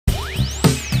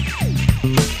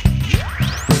Welcome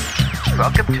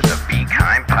to the Be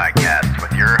Kind podcast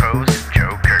with your host,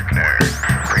 Joe Kirkner,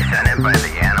 presented by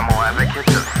the Animal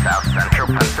Advocates of South Central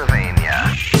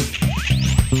Pennsylvania.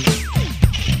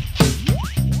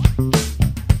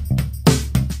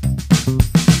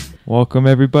 Welcome,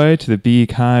 everybody, to the Be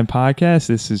Kind podcast.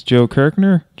 This is Joe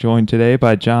Kirkner, joined today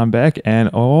by John Beck, and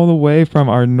all the way from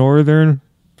our northern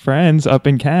friends up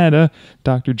in Canada,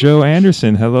 Dr. Joe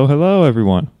Anderson. Hello,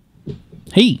 everyone.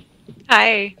 Hey.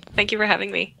 Hi. Thank you for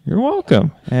having me. You're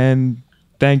welcome. And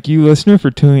thank you, listener, for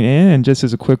tuning in. And just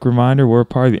as a quick reminder, we're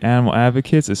part of the Animal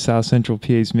Advocates of South Central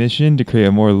PA's mission to create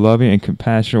a more loving and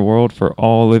compassionate world for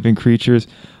all living creatures,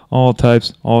 all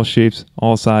types, all shapes,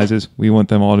 all sizes. We want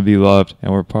them all to be loved,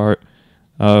 and we're part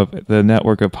of the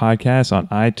network of podcasts on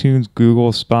iTunes,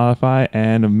 Google, Spotify,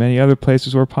 and many other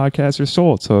places where podcasts are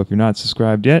sold. So if you're not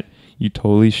subscribed yet, you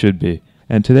totally should be.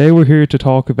 And today we're here to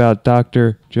talk about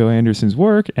Dr. Joe Anderson's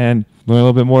work and learn a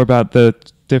little bit more about the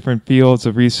different fields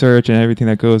of research and everything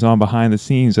that goes on behind the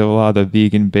scenes of a lot of the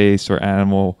vegan-based or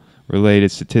animal-related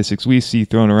statistics we see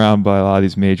thrown around by a lot of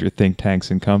these major think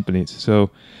tanks and companies. So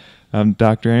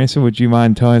Dr. Anderson, would you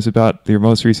mind telling us about your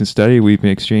most recent study we've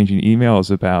been exchanging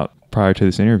emails about prior to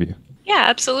this interview? Yeah,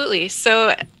 absolutely.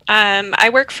 So I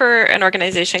work for an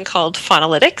organization called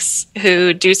Faunalytics,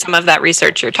 who do some of that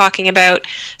research you're talking about,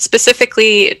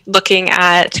 specifically looking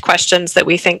at questions that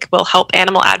we think will help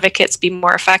animal advocates be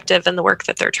more effective in the work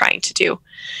that they're trying to do.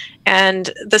 And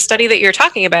the study that you're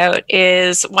talking about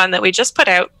is one that we just put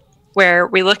out, where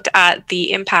we looked at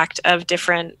the impact of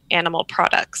different animal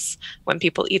products when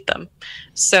people eat them.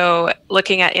 So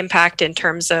looking at impact in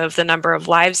terms of the number of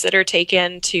lives that are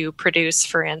taken to produce,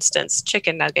 for instance,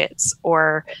 chicken nuggets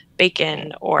or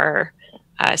bacon or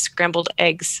scrambled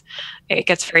eggs. It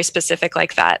gets very specific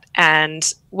like that.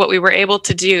 And what we were able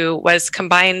to do was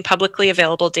combine publicly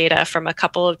available data from a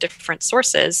couple of different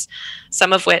sources,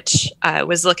 some of which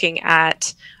was looking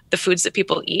at the foods that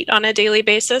people eat on a daily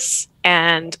basis.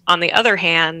 And on the other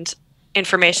hand,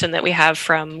 information that we have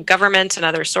from government and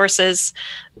other sources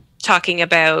talking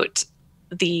about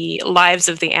the lives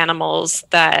of the animals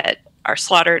that are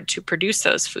slaughtered to produce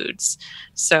those foods.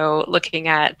 So looking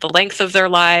at the length of their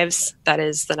lives, that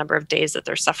is the number of days that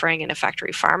they're suffering in a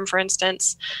factory farm, for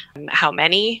instance, how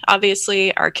many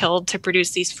obviously are killed to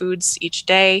produce these foods each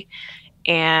day,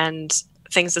 and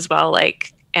things as well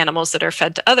like animals that are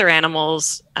fed to other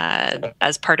animals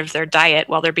as part of their diet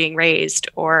while they're being raised,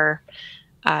 or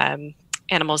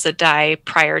animals that die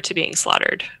prior to being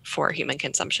slaughtered for human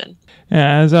consumption.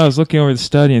 Yeah, as I was looking over the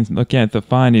study and looking at the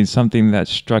findings, something that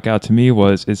struck out to me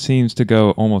was it seems to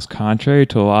go almost contrary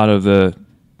to a lot of the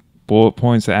bullet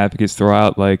points that advocates throw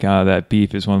out, like that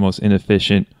beef is one of the most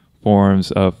inefficient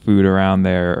forms of food around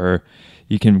there, or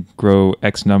you can grow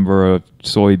X number of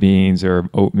soybeans or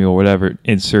oatmeal, whatever,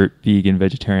 insert vegan,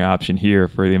 vegetarian option here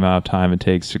for the amount of time it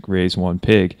takes to raise one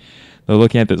pig. Though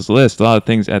looking at this list, a lot of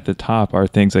things at the top are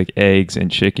things like eggs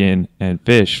and chicken and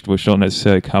fish, which don't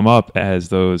necessarily come up as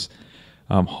those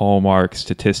hallmark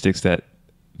statistics that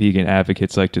vegan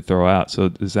advocates like to throw out.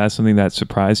 So is that something that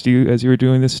surprised you as you were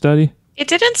doing this study? It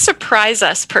didn't surprise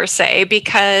us per se,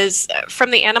 because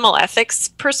from the animal ethics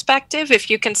perspective, if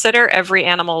you consider every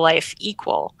animal life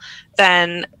equal,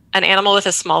 then an animal with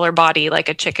a smaller body, like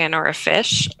a chicken or a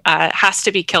fish, has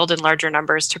to be killed in larger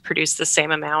numbers to produce the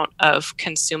same amount of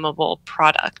consumable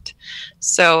product.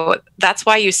 So that's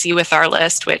why you see with our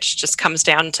list, which just comes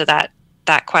down to that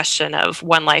question of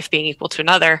one life being equal to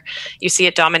another, you see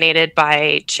it dominated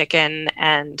by chicken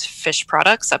and fish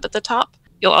products up at the top.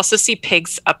 You'll also see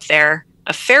pigs up there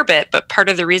a fair bit, but part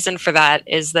of the reason for that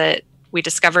is that we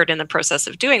discovered in the process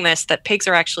of doing this that pigs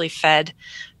are actually fed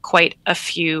quite a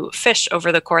few fish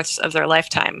over the course of their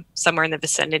lifetime, somewhere in the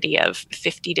vicinity of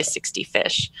 50 to 60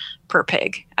 fish per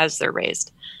pig as they're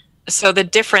raised. So the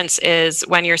difference is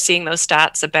when you're seeing those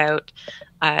stats about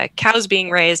cows being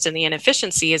raised and the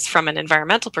inefficiency is from an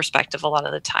environmental perspective a lot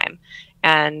of the time.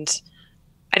 And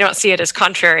I don't see it as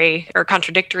contrary or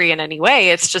contradictory in any way.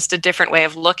 It's just a different way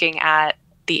of looking at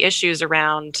the issues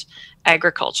around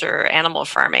agriculture, animal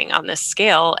farming on this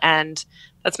scale. And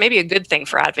that's maybe a good thing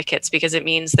for advocates, because it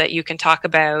means that you can talk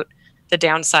about the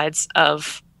downsides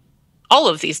of all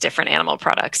of these different animal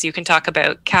products. You can talk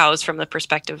about cows from the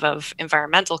perspective of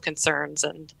environmental concerns,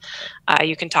 and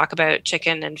you can talk about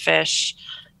chicken and fish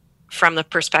from the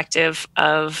perspective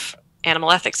of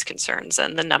animal ethics concerns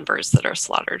and the numbers that are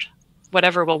slaughtered.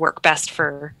 Whatever will work best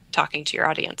for talking to your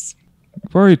audience.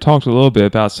 We've already talked a little bit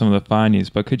about some of the findings,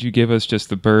 but could you give us just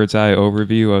the bird's eye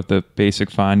overview of the basic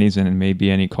findings and maybe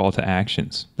any call to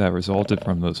actions that resulted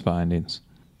from those findings?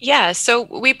 Yeah, so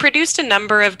we produced a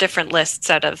number of different lists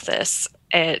out of this.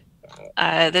 It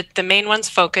The main ones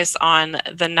focus on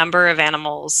the number of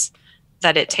animals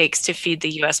that it takes to feed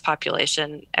the US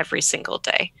population every single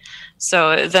day.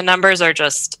 So the numbers are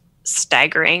just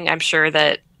staggering. I'm sure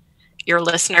that your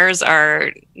listeners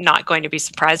are not going to be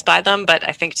surprised by them, but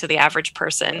I think to the average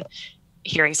person,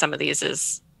 hearing some of these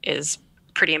is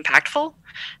pretty impactful.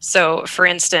 So for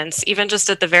instance, even just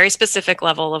at the very specific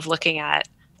level of looking at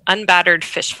unbattered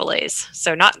fish fillets,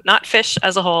 so not fish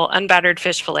as a whole, unbattered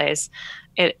fish fillets,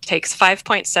 it takes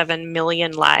 5.7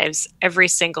 million lives every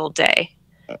single day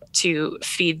to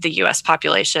feed the US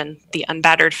population the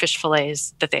unbattered fish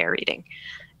fillets that they are eating.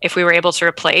 If we were able to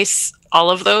replace all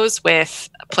of those with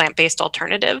plant-based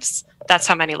alternatives, that's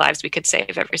how many lives we could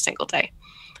save every single day.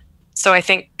 So I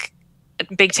think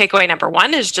big takeaway number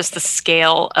one is just the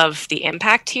scale of the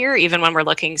impact here, even when we're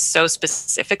looking so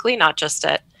specifically, not just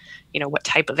at, what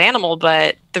type of animal,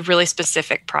 but the really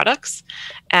specific products.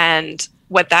 And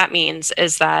what that means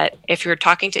is that if you're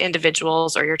talking to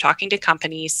individuals or you're talking to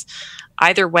companies,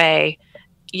 either way,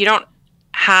 you don't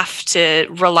have to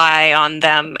rely on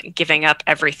them giving up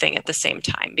everything at the same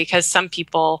time, because some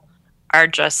people are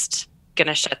just going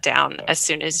to shut down as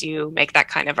soon as you make that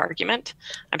kind of argument.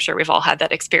 I'm sure we've all had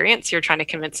that experience. You're trying to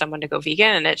convince someone to go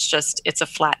vegan and it's a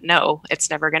flat no. It's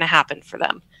never going to happen for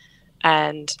them.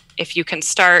 And if you can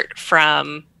start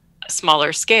from a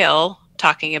smaller scale,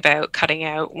 talking about cutting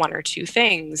out one or two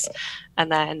things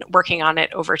and then working on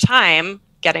it over time,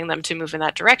 getting them to move in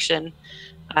that direction,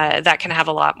 that can have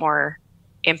a lot more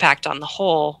impact on the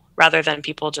whole, rather than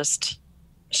people just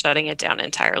shutting it down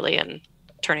entirely and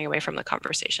turning away from the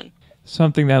conversation.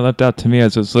 Something that leapt out to me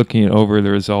as I was looking over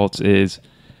the results is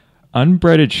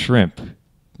unbreaded shrimp,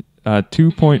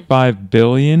 2.5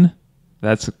 billion.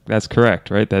 That's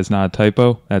correct, right? That's not a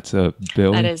typo. That's a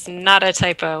billion. That is not a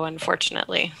typo,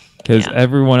 unfortunately. Because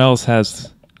everyone else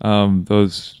has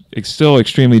those still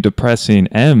extremely depressing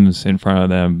M's in front of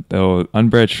them, though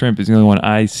unbreaded shrimp is the only one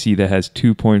I see that has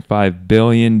 2.5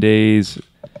 billion days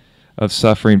of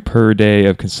suffering per day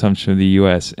of consumption in the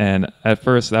U.S. And at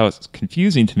first that was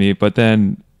confusing to me, but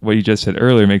then what you just said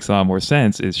earlier makes a lot more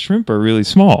sense, is shrimp are really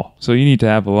small. So you need to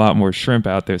have a lot more shrimp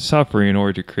out there suffering in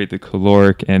order to create the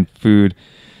caloric and food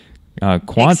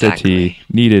quantity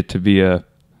needed to be a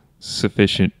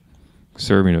sufficient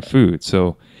serving of food.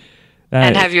 So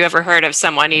and have you ever heard of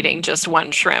someone eating just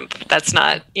one shrimp? That's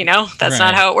not, that's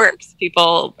not how it works.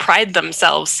 People pride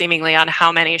themselves seemingly on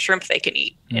how many shrimp they can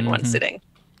eat in one sitting.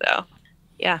 So,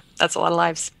 yeah, that's a lot of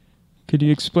lives. Could you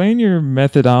explain your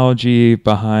methodology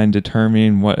behind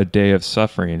determining what a day of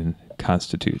suffering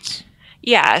constitutes?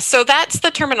 Yeah, so that's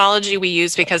the terminology we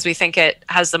use because we think it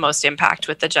has the most impact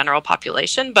with the general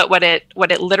population. But what it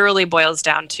literally boils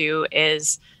down to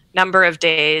is number of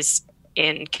days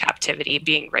in captivity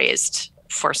being raised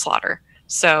for slaughter.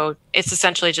 So it's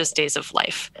essentially just days of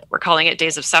life. We're calling it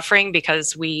days of suffering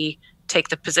because we take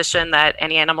the position that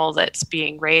any animal that's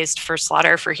being raised for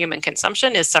slaughter for human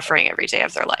consumption is suffering every day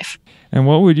of their life. And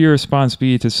what would your response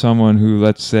be to someone who,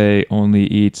 let's say, only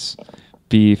eats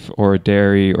beef or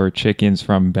dairy or chickens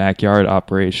from backyard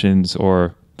operations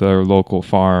or their local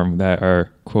farm that are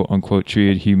quote unquote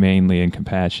treated humanely and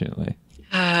compassionately?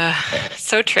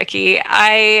 So tricky.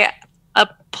 I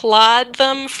applaud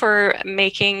them for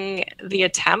making the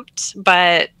attempt,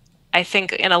 but I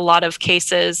think in a lot of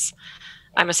cases,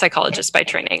 I'm a psychologist by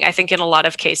training. I think in a lot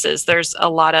of cases, there's a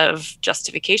lot of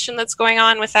justification that's going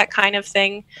on with that kind of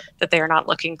thing, that they are not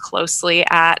looking closely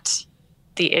at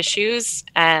the issues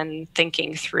and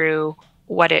thinking through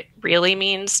what it really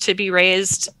means to be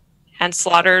raised and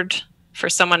slaughtered for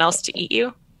someone else to eat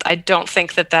you. I don't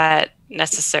think that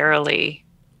necessarily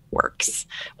works.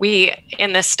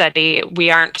 In this study, we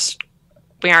aren't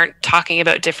talking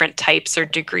about different types or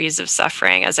degrees of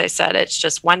suffering. As I said, it's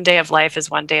just one day of life is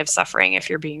one day of suffering if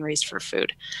you're being raised for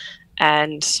food.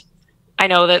 And I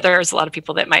know that there's a lot of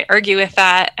people that might argue with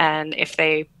that. And if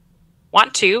they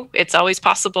want to, it's always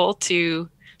possible to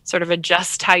sort of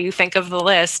adjust how you think of the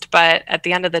list. But at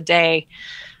the end of the day,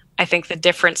 I think the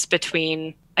difference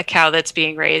between a cow that's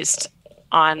being raised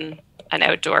on an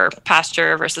outdoor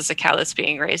pasture versus a cow that's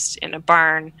being raised in a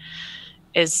barn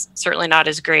is certainly not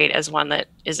as great as one that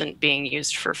isn't being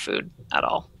used for food at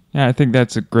all. Yeah, I think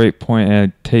that's a great point,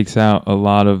 and it takes out a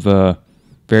lot of the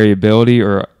variability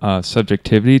or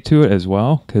subjectivity to it as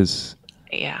well, because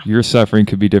your suffering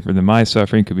could be different than my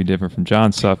suffering, could be different from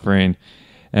John's suffering.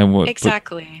 And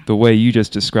exactly the way you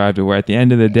just described it, where at the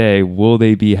end of the day, will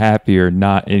they be happy or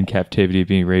not in captivity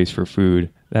being raised for food?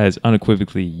 That is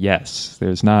unequivocally yes.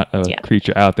 There's not a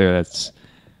creature out there that's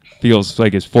feels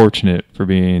like it's fortunate for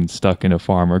being stuck in a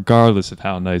farm, regardless of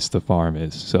how nice the farm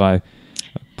is. So I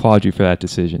applaud you for that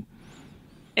decision.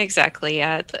 Exactly.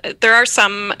 Yeah. There are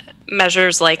some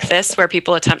measures like this where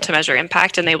people attempt to measure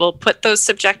impact and they will put those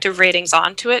subjective ratings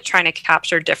onto it, trying to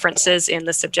capture differences in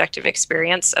the subjective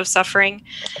experience of suffering.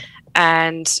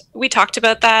 And we talked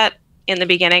about that in the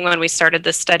beginning when we started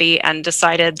this study and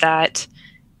decided that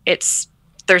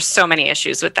there's so many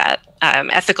issues with that,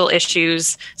 ethical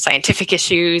issues, scientific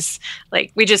issues.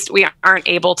 Like we aren't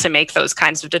able to make those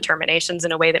kinds of determinations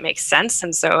in a way that makes sense.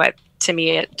 And so to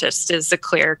me, it just is a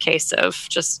clear case of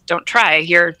just don't try.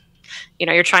 You're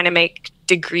trying to make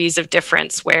degrees of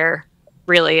difference where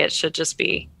really it should just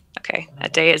be, okay, a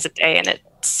day is a day and it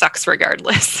sucks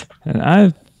regardless. And I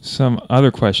have some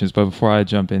other questions, but before I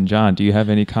jump in, John, do you have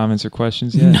any comments or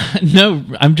questions yet? No,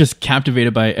 I'm just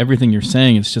captivated by everything you're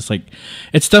saying. It's just like,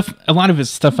 it's stuff, a lot of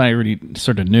it's stuff I already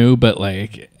sort of knew, but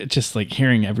like, it's just like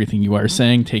hearing everything you are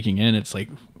saying, taking in, it's like,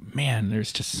 man,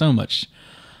 there's just so much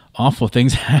awful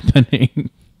things happening.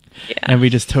 Yeah. And we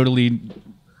just totally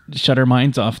shut our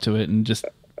minds off to it and just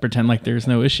pretend like there's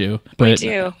no issue. But we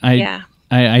do. I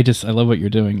love what you're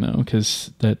doing though,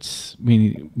 because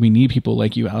we need people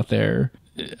like you out there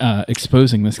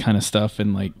exposing this kind of stuff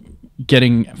and like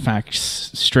getting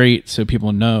facts straight so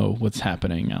people know what's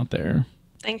happening out there.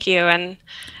 Thank you. And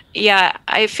yeah,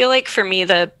 I feel like for me,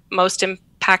 the most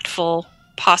impactful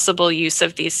possible use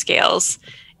of these scales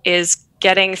is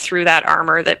getting through that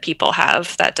armor that people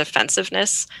have, that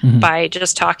defensiveness, by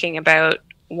just talking about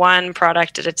one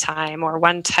product at a time or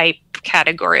one type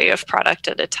category of product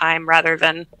at a time, rather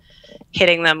than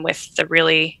hitting them with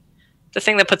the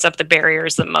thing that puts up the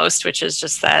barriers the most, which is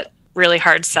just that really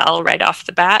hard sell right off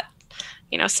the bat.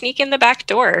 Sneak in the back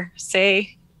door,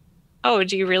 say, oh,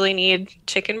 do you really need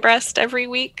chicken breast every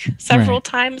week several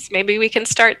times? Maybe we can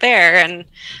start there. And,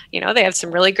 they have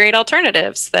some really great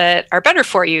alternatives that are better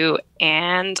for you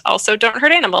and also don't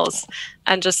hurt animals,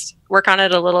 and just work on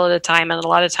it a little at a time. And a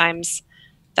lot of times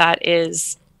that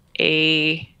is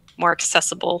a more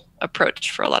accessible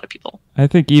approach for a lot of people. I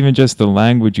think even just the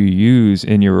language you use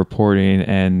in your reporting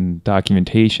and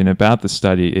documentation about the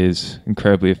study is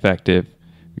incredibly effective,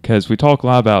 because we talk a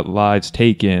lot about lives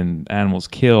taken, animals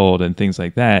killed, and things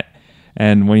like that.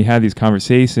 And when you have these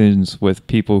conversations with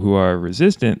people who are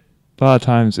resistant, a lot of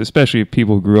times, especially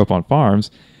people who grew up on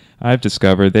farms, I've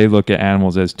discovered they look at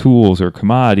animals as tools or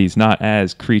commodities, not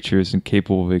as creatures and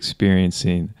capable of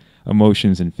experiencing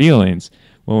emotions and feelings.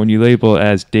 Well, when you label it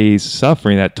as days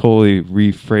suffering, that totally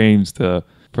reframes the,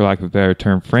 for lack of a better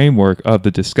term, framework of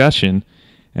the discussion.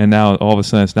 And now all of a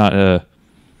sudden it's not a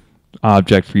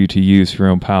object for you to use for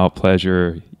your own palate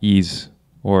pleasure, ease,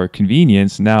 or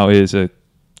convenience. Now it is a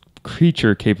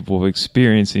creature capable of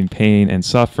experiencing pain and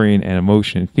suffering and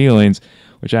emotion and feelings,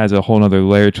 which adds a whole nother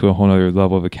layer to a whole nother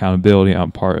level of accountability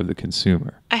on part of the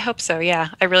consumer. I hope so, yeah.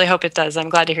 I really hope it does. I'm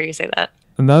glad to hear you say that.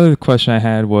 Another question I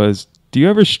had was, do you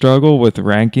ever struggle with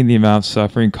ranking the amount of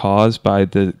suffering caused by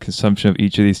the consumption of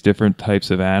each of these different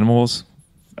types of animals?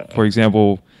 For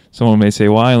example, someone may say,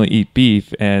 well, I only eat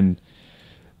beef, and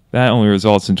that only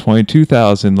results in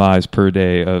 22,000 lives per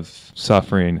day of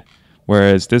suffering.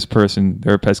 Whereas this person,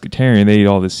 they're a pescatarian, they eat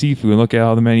all the seafood, and look at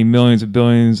all the many millions of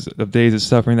billions of days of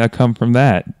suffering that come from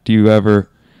that. Do you ever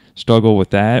struggle with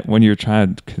that when you're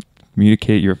trying to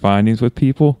communicate your findings with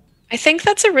people? I think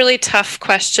that's a really tough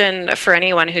question for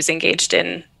anyone who's engaged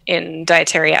in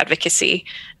dietary advocacy.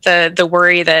 The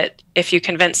worry that if you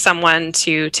convince someone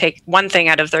to take one thing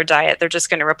out of their diet, they're just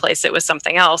going to replace it with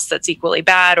something else that's equally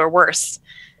bad or worse.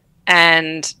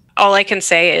 And all I can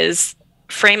say is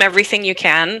frame everything you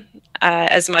can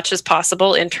as much as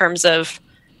possible in terms of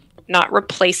not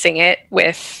replacing it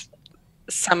with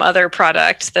some other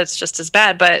product that's just as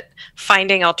bad, but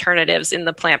finding alternatives in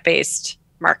the plant-based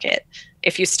market.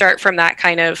 If you start from that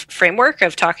kind of framework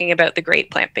of talking about the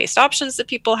great plant-based options that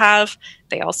people have,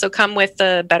 they also come with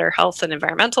the better health and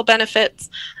environmental benefits.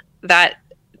 That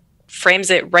frames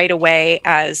it right away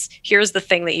as, here's the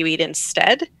thing that you eat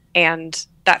instead. And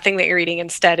that thing that you're eating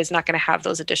instead is not going to have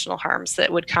those additional harms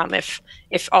that would come if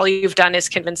all you've done is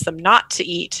convince them not to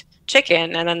eat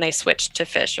chicken and then they switch to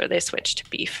fish or they switch to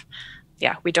beef.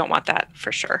 Yeah, we don't want that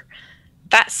for sure.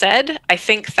 That said, I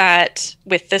think that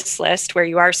with this list, where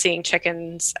you are seeing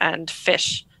chickens and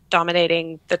fish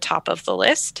dominating the top of the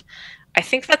list, I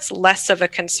think that's less of a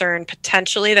concern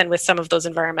potentially than with some of those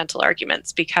environmental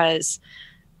arguments, because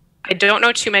I don't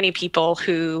know too many people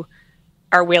who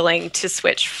are willing to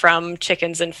switch from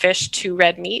chickens and fish to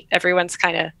red meat. Everyone's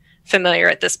kind of familiar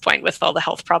at this point with all the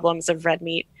health problems of red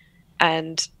meat.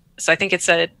 And so I think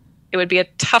it would be a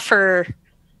tougher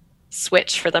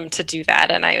switch for them to do that.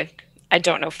 And I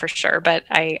don't know for sure, but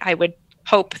I would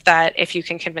hope that if you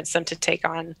can convince them to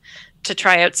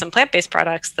try out some plant-based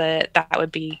products, that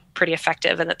would be pretty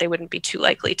effective and that they wouldn't be too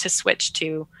likely to switch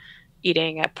to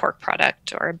eating a pork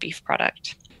product or a beef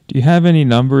product. Do you have any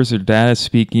numbers or data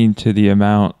speaking to the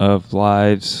amount of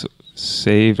lives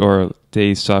saved or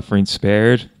days suffering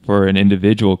spared for an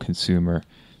individual consumer?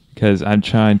 Because I'm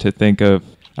trying to think of,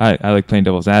 I like playing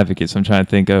devil's advocate, so I'm trying to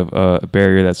think of a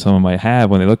barrier that someone might have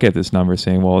when they look at this number,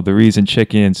 saying, well, the reason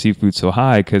chicken and seafood's so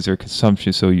high because their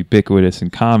consumption is so ubiquitous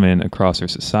and common across our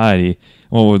society.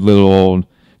 What would little old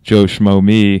Joe Schmo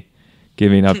me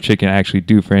giving up chicken actually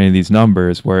do for any of these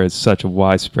numbers, where it's such a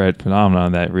widespread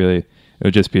phenomenon that really it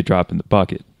would just be a drop in the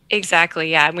bucket? Exactly,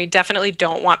 yeah. And we definitely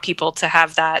don't want people to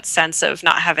have that sense of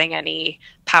not having any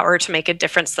power to make a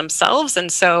difference themselves. And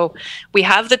so we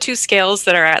have the two scales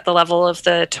that are at the level of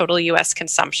the total US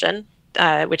consumption,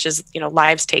 which is,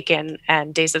 lives taken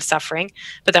and days of suffering.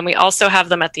 But then we also have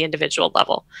them at the individual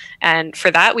level. And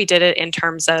for that, we did it in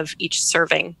terms of each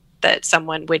serving that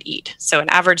someone would eat. So an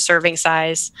average serving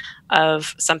size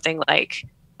of something like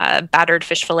battered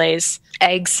fish fillets,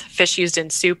 eggs, fish used in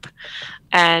soup.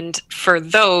 And for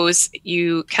those,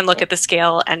 you can look at the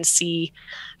scale and see,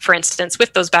 for instance,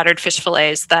 with those battered fish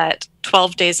fillets, that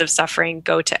 12 days of suffering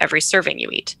go to every serving you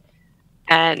eat.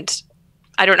 And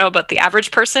I don't know about the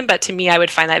average person, but to me, I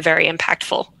would find that very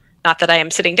impactful. Not that I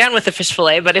am sitting down with a fish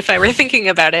fillet, but if I were thinking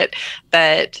about it,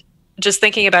 that just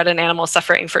thinking about an animal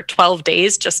suffering for 12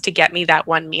 days just to get me that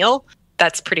one meal,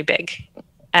 that's pretty big.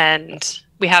 And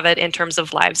we have it in terms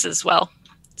of lives as well.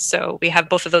 So we have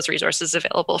both of those resources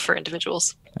available for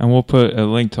individuals. And we'll put a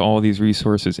link to all these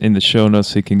resources in the show notes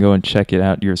so you can go and check it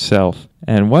out yourself.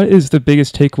 And what is the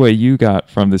biggest takeaway you got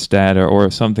from this data,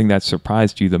 or something that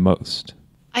surprised you the most?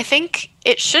 I think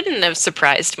it shouldn't have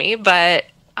surprised me, but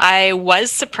I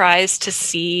was surprised to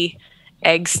see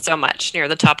eggs so much near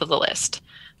the top of the list.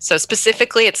 So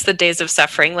specifically, it's the days of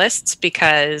suffering lists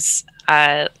because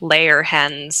layer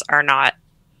hens are not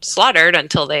slaughtered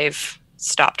until they've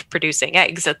stopped producing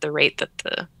eggs at the rate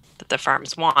that the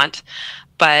farms want.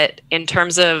 But in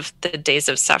terms of the days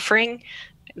of suffering,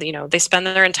 they spend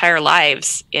their entire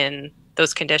lives in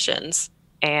those conditions,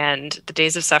 and the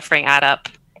days of suffering add up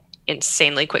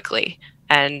insanely quickly.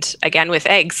 And again, with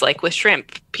eggs, like with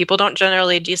shrimp, people don't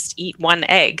generally just eat one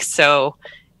egg, so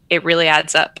it really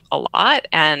adds up a lot.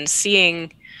 And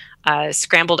seeing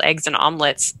scrambled eggs and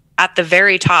omelets at the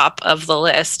very top of the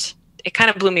list, it kind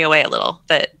of blew me away a little,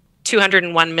 that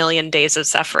 201 million days of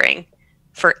suffering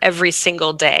for every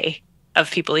single day of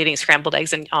people eating scrambled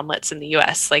eggs and omelets in the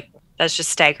US. Like, that's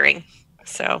just staggering.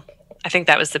 So I think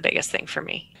that was the biggest thing for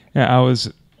me. Yeah, I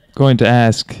was going to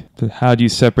ask, how do you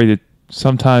separate it?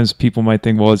 Sometimes people might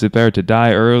think, well, is it better to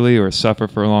die early or suffer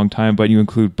for a long time? But you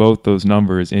include both those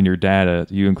numbers in your data.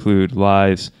 You include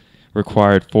lives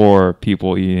required for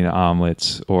people eating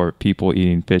omelets or people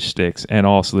eating fish sticks, and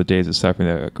also the days of suffering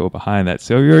that go behind that.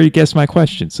 So you already guessed my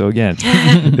question. So again,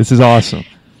 this is awesome.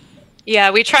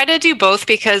 Yeah, we try to do both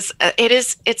because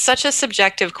it's such a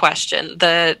subjective question.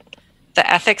 The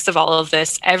ethics of all of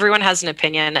this, everyone has an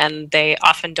opinion and they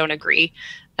often don't agree.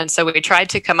 And so we tried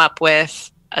to come up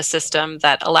with a system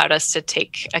that allowed us to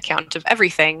take account of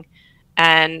everything.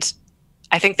 And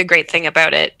I think the great thing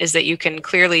about it is that you can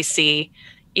clearly see,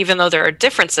 even though there are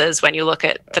differences when you look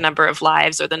at the number of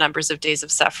lives or the numbers of days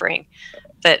of suffering,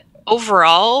 that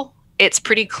overall, it's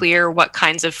pretty clear what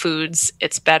kinds of foods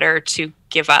it's better to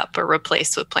give up or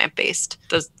replace with plant-based.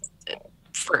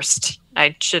 First,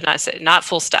 I should not say, not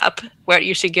full stop, what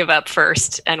you should give up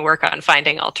first and work on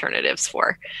finding alternatives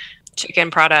for.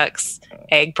 Chicken products,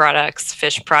 egg products,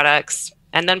 fish products,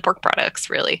 and then pork products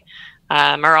really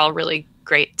are all really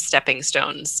great stepping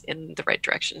stones in the right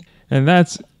direction. And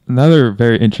that's another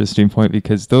very interesting point,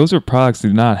 because those are products that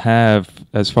do not have,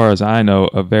 as far as I know,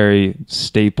 a very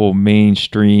staple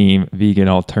mainstream vegan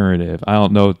alternative. I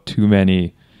don't know too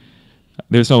many.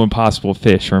 There's no Impossible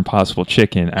Fish or Impossible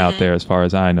Chicken out there as far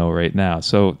as I know right now.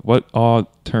 So what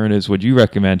alternatives would you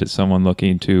recommend to someone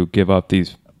looking to give up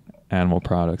these animal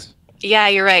products? Yeah,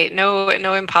 you're right. No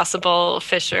Impossible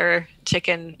Fish or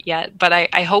Chicken yet, but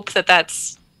I hope that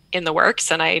that's in the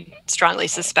works, and I strongly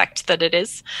suspect that it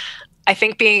is. I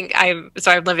think I'm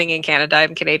living in Canada,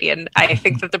 I'm Canadian. I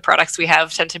think that the products we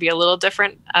have tend to be a little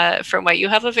different from what you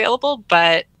have available,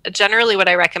 but generally what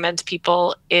I recommend to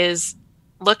people is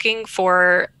looking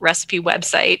for recipe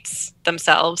websites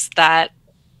themselves that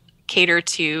cater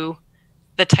to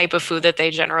the type of food that they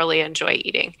generally enjoy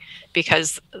eating,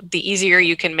 because the easier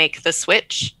you can make the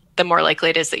switch the more likely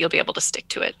it is that you'll be able to stick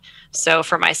to it. So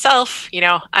for myself,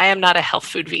 I am not a health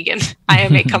food vegan. I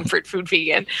am a comfort food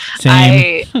vegan.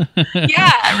 Same.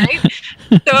 Yeah, right.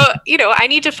 So, I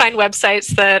need to find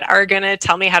websites that are going to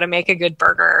tell me how to make a good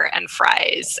burger and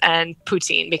fries and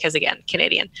poutine, because again,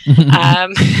 Canadian.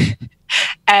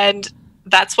 And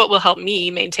that's what will help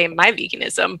me maintain my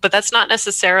veganism, but that's not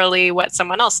necessarily what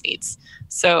someone else needs.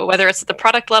 So whether it's at the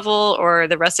product level or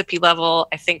the recipe level,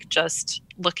 I think just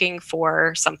looking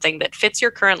for something that fits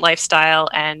your current lifestyle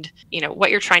and,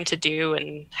 what you're trying to do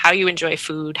and how you enjoy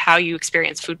food, how you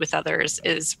experience food with others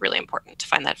is really important to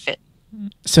find that fit.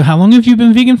 So how long have you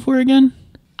been vegan for again?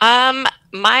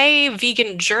 My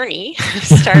vegan journey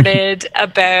started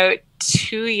about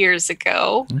 2 years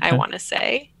ago, okay. I want to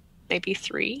say, maybe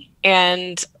 3.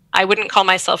 And I wouldn't call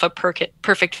myself a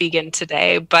perfect vegan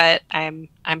today, but I'm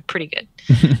pretty good.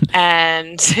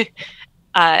 And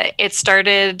it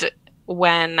started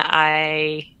when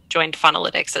I joined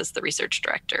Faunalytics as the research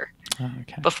director. Oh,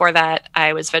 okay. Before that,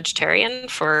 I was vegetarian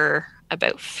for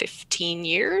about 15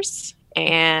 years,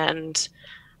 and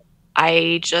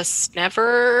I just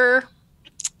never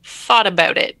thought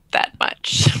about it that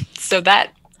much. So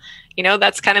that,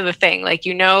 that's kind of the thing. Like,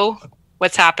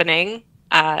 what's happening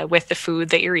with the food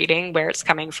that you're eating, where it's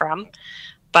coming from.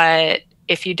 But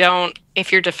if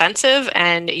you're defensive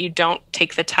and you don't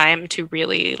take the time to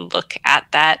really look at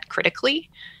that critically,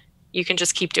 you can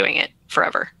just keep doing it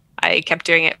forever. I kept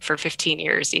doing it for 15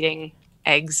 years, eating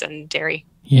eggs and dairy.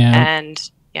 Yeah. And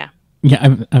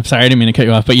yeah, I'm sorry, I didn't mean to cut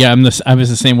you off, but yeah, I was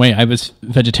the same way. I was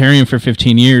vegetarian for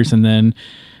 15 years, and then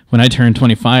when I turned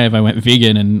 25, I went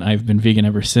vegan, and I've been vegan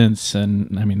ever since.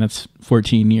 And I mean, that's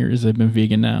 14 years I've been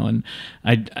vegan now, and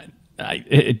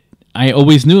I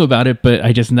always knew about it, but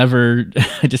I just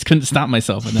couldn't stop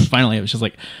myself. And then finally, I was just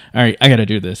like, all right, I got to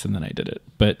do this, and then I did it.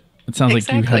 But it sounds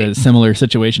like you had a similar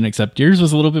situation, except yours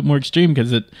was a little bit more extreme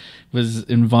because it was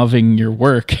involving your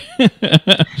work.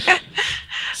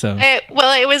 So it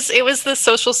was the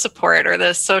social support or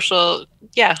the social,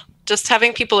 just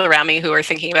having people around me who are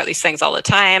thinking about these things all the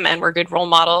time and were good role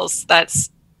models.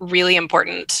 That's really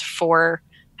important for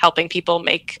helping people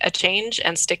make a change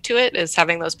and stick to it, is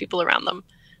having those people around them.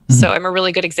 Mm-hmm. So I'm a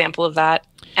really good example of that.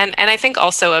 And I think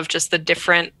also of just the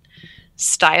different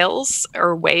styles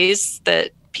or ways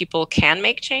that people can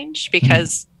make change,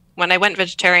 because when I went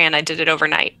vegetarian, I did it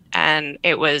overnight, and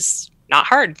it was not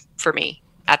hard for me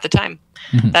at the time.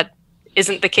 Mm-hmm. That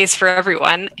isn't the case for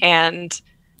everyone. And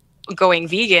going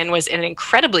vegan was an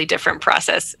incredibly different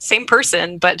process. Same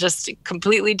person, but just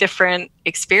completely different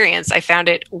experience. I found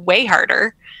it way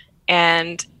harder,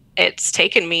 and it's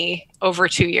taken me over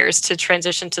 2 years to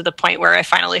transition to the point where I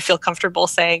finally feel comfortable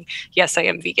saying, yes, I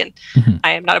am vegan. Mm-hmm.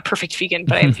 I am not a perfect vegan,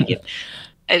 but I am vegan.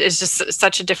 It is just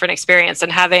such a different experience,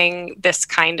 and having this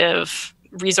kind of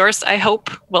resource, I hope,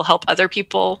 will help other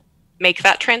people make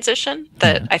that transition.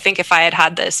 That I think if I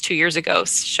had this 2 years ago,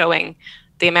 showing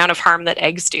the amount of harm that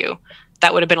eggs do,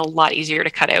 that would have been a lot easier to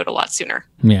cut out a lot sooner.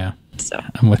 Yeah. So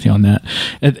I'm with you on that.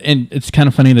 And it's kind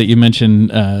of funny that you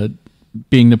mentioned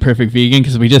being the perfect vegan,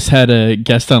 because we just had a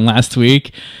guest on last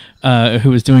week who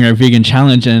was doing our vegan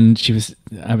challenge, and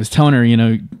I was telling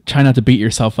her, try not to beat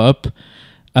yourself up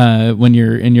when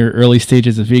you're in your early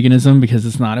stages of veganism, because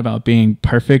it's not about being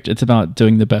perfect. It's about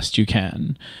doing the best you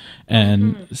can.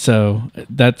 And so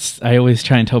I always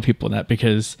try and tell people that,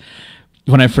 because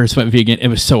when I first went vegan, it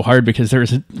was so hard because there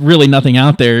was really nothing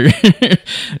out there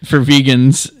for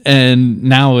vegans. And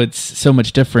now it's so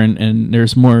much different, and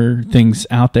there's more things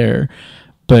out there.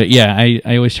 But yeah,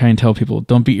 I always try and tell people,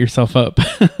 don't beat yourself up,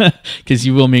 because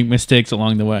you will make mistakes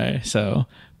along the way. So,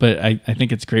 but I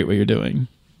think it's great what you're doing.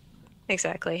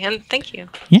 Exactly. And thank you.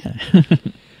 Yeah.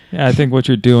 Yeah, I think what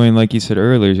you're doing, like you said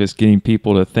earlier, is just getting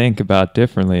people to think about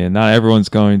differently. And not everyone's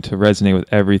going to resonate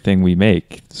with everything we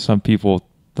make. Some people,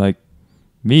 like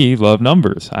me, love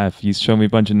numbers. If you show me a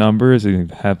bunch of numbers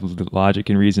and have logic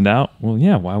and reasoned out, well,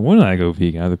 yeah, why wouldn't I go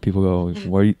vegan? Other people go,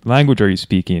 what language are you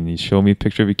speaking? And you show me a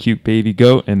picture of a cute baby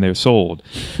goat, and they're sold.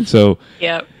 So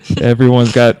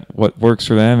everyone's got what works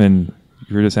for them, and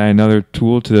you're just adding another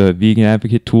tool to the vegan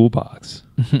advocate toolbox.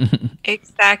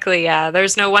 Exactly. Yeah.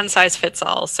 There's no one size fits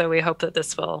all. So we hope that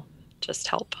this will just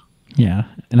help. Yeah.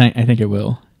 And I think it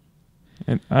will.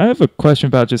 And I have a question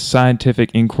about just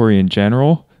scientific inquiry in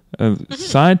general.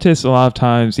 Scientists, a lot of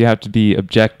times you have to be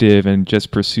objective and just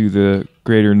pursue the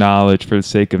greater knowledge for the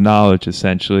sake of knowledge,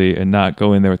 essentially, and not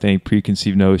go in there with any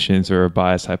preconceived notions or a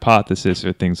biased hypothesis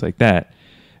or things like that.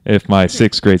 If my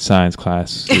 6th grade science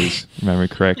class is remembering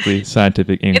correctly,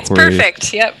 scientific inquiry. It's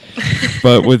perfect. Yep.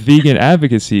 But with vegan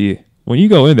advocacy, when you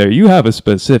go in there, you have a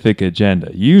specific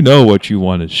agenda. You know what you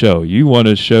want to show. You want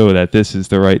to show that this is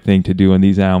the right thing to do when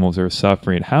these animals are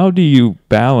suffering. How do you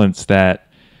balance that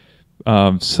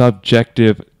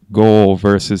subjective goal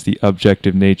versus the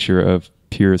objective nature of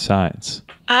pure science?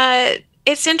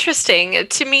 It's interesting.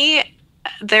 To me,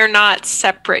 they're not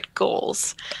separate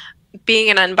goals. Being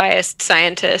an unbiased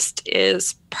scientist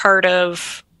is part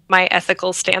of my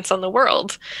ethical stance on the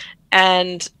world.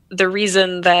 And the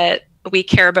reason that we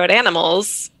care about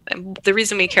animals, the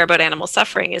reason we care about animal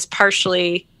suffering is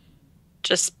partially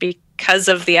just because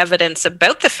of the evidence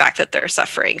about the fact that they're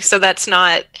suffering. So that's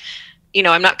not,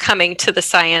 I'm not coming to the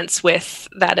science with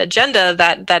that agenda.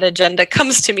 That agenda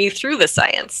comes to me through the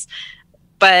science.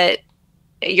 But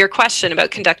your question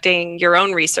about conducting your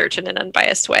own research in an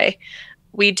unbiased way,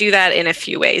 we do that in a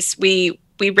few ways. We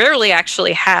rarely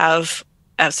actually have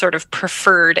a sort of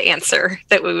preferred answer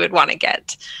that we would want to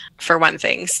get, for one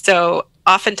thing. So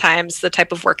oftentimes the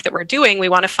type of work that we're doing, we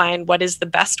want to find what is the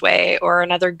best way or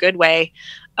another good way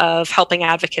of helping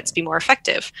advocates be more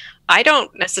effective. I don't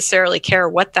necessarily care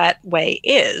what that way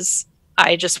is.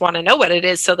 I just want to know what it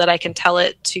is so that I can tell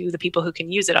it to the people who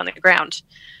can use it on the ground.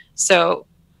 So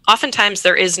oftentimes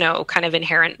there is no kind of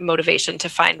inherent motivation to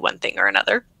find one thing or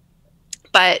another.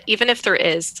 But even if there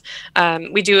is,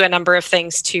 we do a number of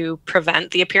things to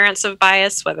prevent the appearance of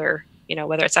bias, whether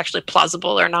it's actually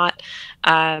plausible or not,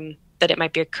 that it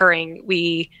might be occurring.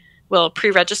 We will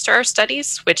pre-register our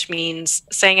studies, which means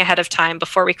saying ahead of time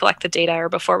before we collect the data or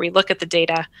before we look at the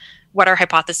data, what our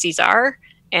hypotheses are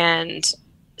and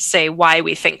say why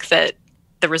we think that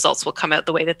the results will come out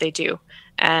the way that they do.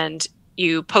 And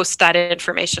you post that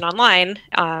information online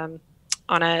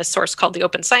on a source called the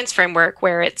Open Science Framework,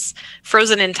 where it's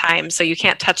frozen in time, so you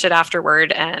can't touch it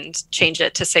afterward and change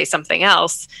it to say something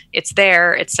else. It's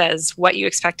there. It says what you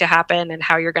expect to happen and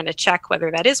how you're going to check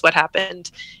whether that is what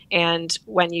happened. And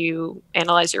when you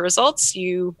analyze your results,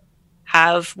 you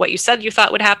have what you said you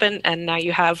thought would happen, and now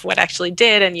you have what actually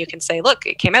did, and you can say, look,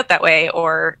 it came out that way,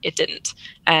 or it didn't.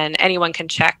 And anyone can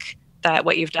check that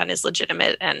what you've done is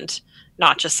legitimate and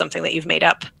not just something that you've made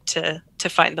up to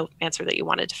find the answer that you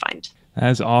wanted to find.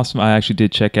 That's awesome. I actually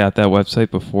did check out that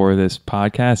website before this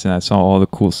podcast, and I saw all the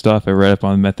cool stuff. I read up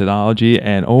on the methodology,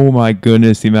 and oh my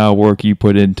goodness, the amount of work you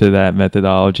put into that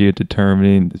methodology of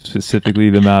determining specifically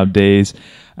the amount of days.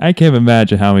 I can't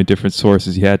imagine how many different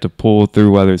sources you had to pull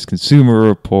through, whether it's consumer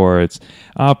reports,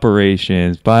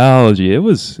 operations, biology. It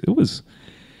was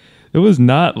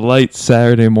not light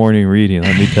Saturday morning reading,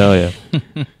 let me tell you.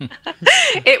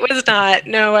 It was not.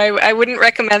 No, I wouldn't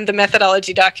recommend the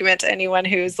methodology document to anyone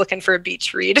who's looking for a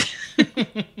beach read.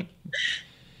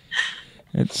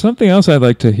 And something else I'd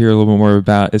like to hear a little bit more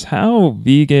about is how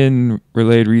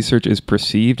vegan-related research is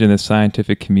perceived in the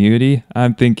scientific community.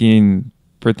 I'm thinking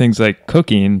for things like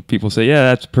cooking, people say, yeah,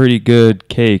 that's a pretty good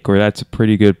cake, or that's a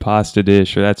pretty good pasta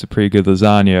dish, or that's a pretty good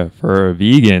lasagna. For a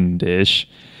vegan dish,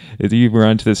 do you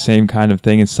run into the same kind of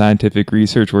thing in scientific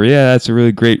research where, yeah, that's a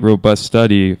really great, robust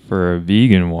study for a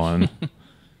vegan one?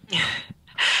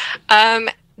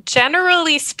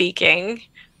 Generally speaking,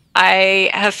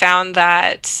 I have found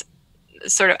that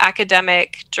sort of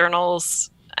academic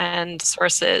journals and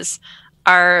sources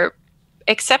are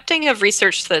accepting of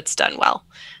research that's done well.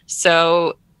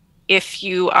 So if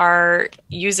you are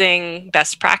using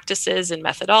best practices and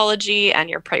methodology and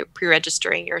you're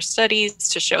pre-registering your studies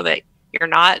to show that you're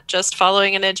not just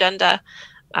following an agenda,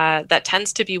 that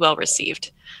tends to be well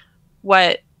received.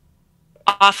 What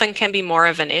often can be more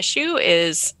of an issue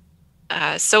is,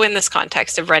 so in this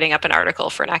context of writing up an article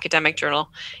for an academic journal,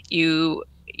 you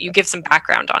give some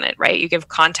background on it, right? You give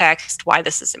context, why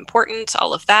this is important,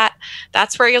 all of that.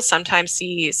 That's where you'll sometimes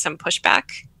see some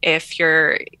pushback if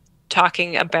you're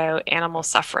talking about animal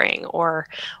suffering or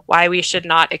why we should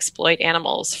not exploit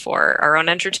animals for our own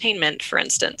entertainment, for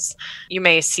instance. You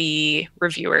may see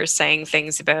reviewers saying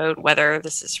things about whether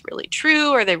this is really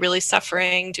true, are they really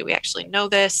suffering, do we actually know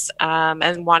this,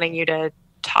 and wanting you to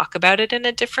talk about it in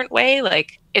a different way.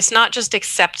 Like, it's not just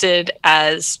accepted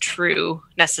as true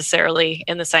necessarily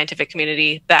in the scientific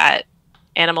community that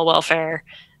animal welfare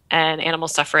and animal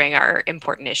suffering are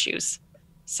important issues.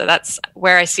 So that's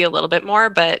where I see a little bit more,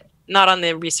 but not on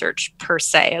the research per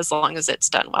se, as long as it's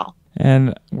done well.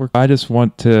 And I just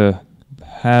want to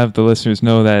have the listeners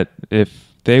know that if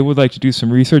they would like to do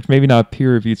some research, maybe not a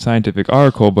peer-reviewed scientific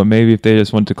article, but maybe if they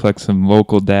just want to collect some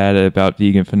local data about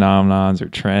vegan phenomenons or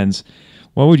trends,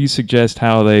 what would you suggest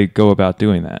how they go about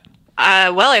doing that?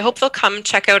 Well, I hope they'll come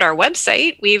check out our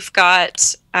website. We've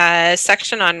got a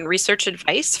section on research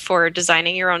advice for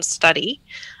designing your own study.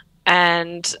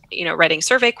 and writing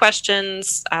survey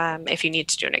questions. If you need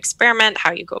to do an experiment,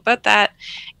 how you go about that.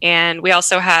 And we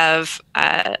also have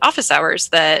office hours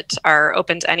that are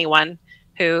open to anyone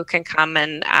who can come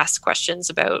and ask questions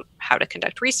about how to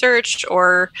conduct research,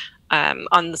 or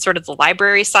on the sort of the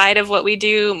library side of what we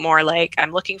do, more like,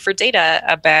 I'm looking for data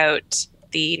about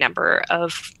the number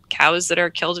of cows that are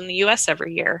killed in the US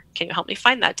every year. Can you help me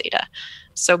find that data?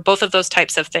 So both of those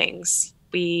types of things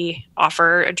we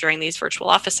offer during these virtual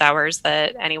office hours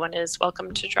that anyone is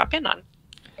welcome to drop in on.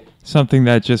 Something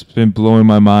that just been blowing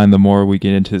my mind the more we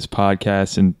get into this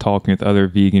podcast and talking with other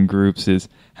vegan groups is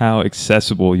how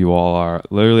accessible you all are.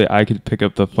 Literally, I could pick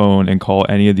up the phone and call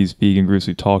any of these vegan groups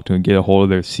we talk to and get a hold of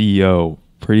their CEO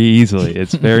pretty easily.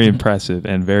 It's very impressive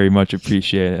and very much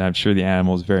appreciated. And I'm sure the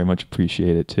animals very much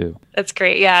appreciate it too. That's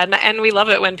great. Yeah. And we love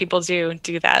it when people do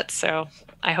that. So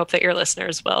I hope that your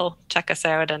listeners will check us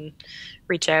out and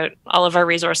reach out. All of our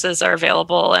resources are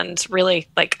available, and really,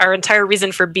 like, our entire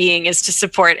reason for being is to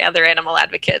support other animal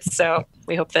advocates. So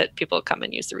we hope that people come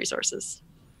and use the resources.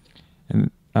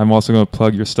 And I'm also going to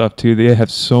plug your stuff too. They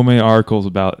have so many articles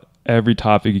about every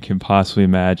topic you can possibly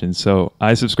imagine. So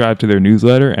I subscribe to their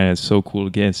newsletter, and it's so cool to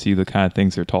get and see the kind of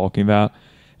things they're talking about.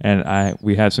 And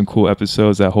we have some cool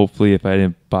episodes that hopefully, if I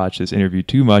didn't botch this interview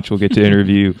too much, we'll get to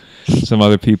interview some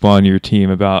other people on your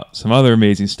team about some other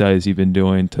amazing studies you've been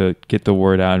doing to get the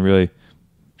word out and really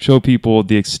show people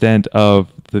the extent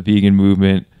of the vegan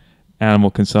movement,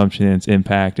 animal consumption, and its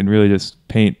impact, and really just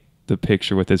paint the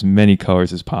picture with as many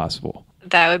colors as possible.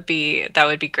 That would be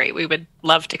great. We would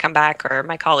love to come back, or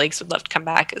my colleagues would love to come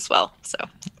back as well. So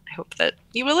I hope that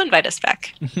you will invite us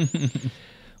back.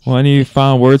 Well, any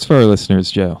final words for our listeners,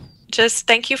 Joe? Just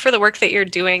thank you for the work that you're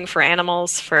doing for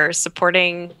animals, for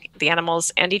supporting the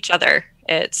animals and each other.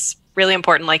 It's really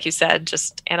important, like you said,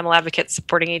 just animal advocates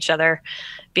supporting each other,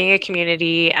 being a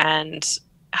community, and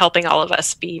helping all of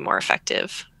us be more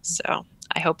effective. So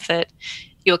I hope that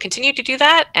you'll continue to do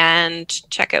that and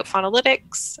check out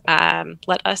Faunalytics.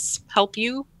 Let us help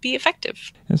you be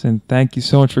effective. Yes, and thank you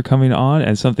so much for coming on.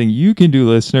 And something you can do,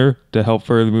 listener, to help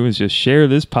further the movement is just share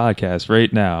this podcast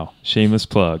right now. Shameless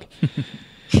plug.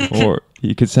 Or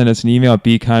you could send us an email at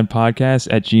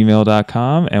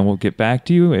bekindpodcast@gmail.com, and we'll get back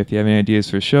to you. If you have any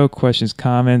ideas for the show, questions,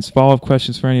 comments, follow-up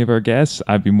questions for any of our guests,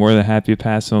 I'd be more than happy to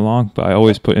pass them along, but I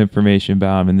always put information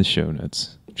about them in the show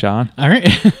notes. John? All right.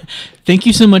 Thank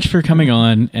you so much for coming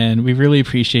on, and we really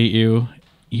appreciate you.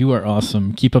 You are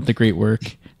awesome. Keep up the great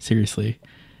work. Seriously.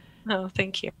 Oh,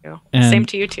 thank you. And same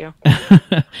to you too.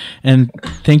 And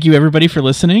thank you everybody for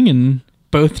listening, and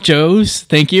both Joes,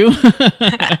 thank you.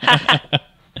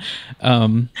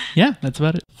 Yeah, that's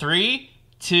about it. 3,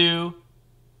 2,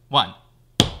 1.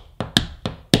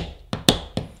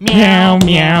 Meow,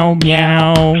 meow,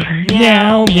 meow,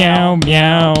 meow, meow,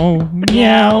 meow,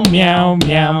 meow, meow, meow,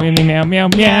 meow, meow, meow, meow,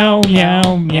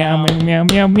 meow, meow, meow,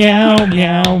 meow, meow,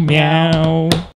 meow, meow.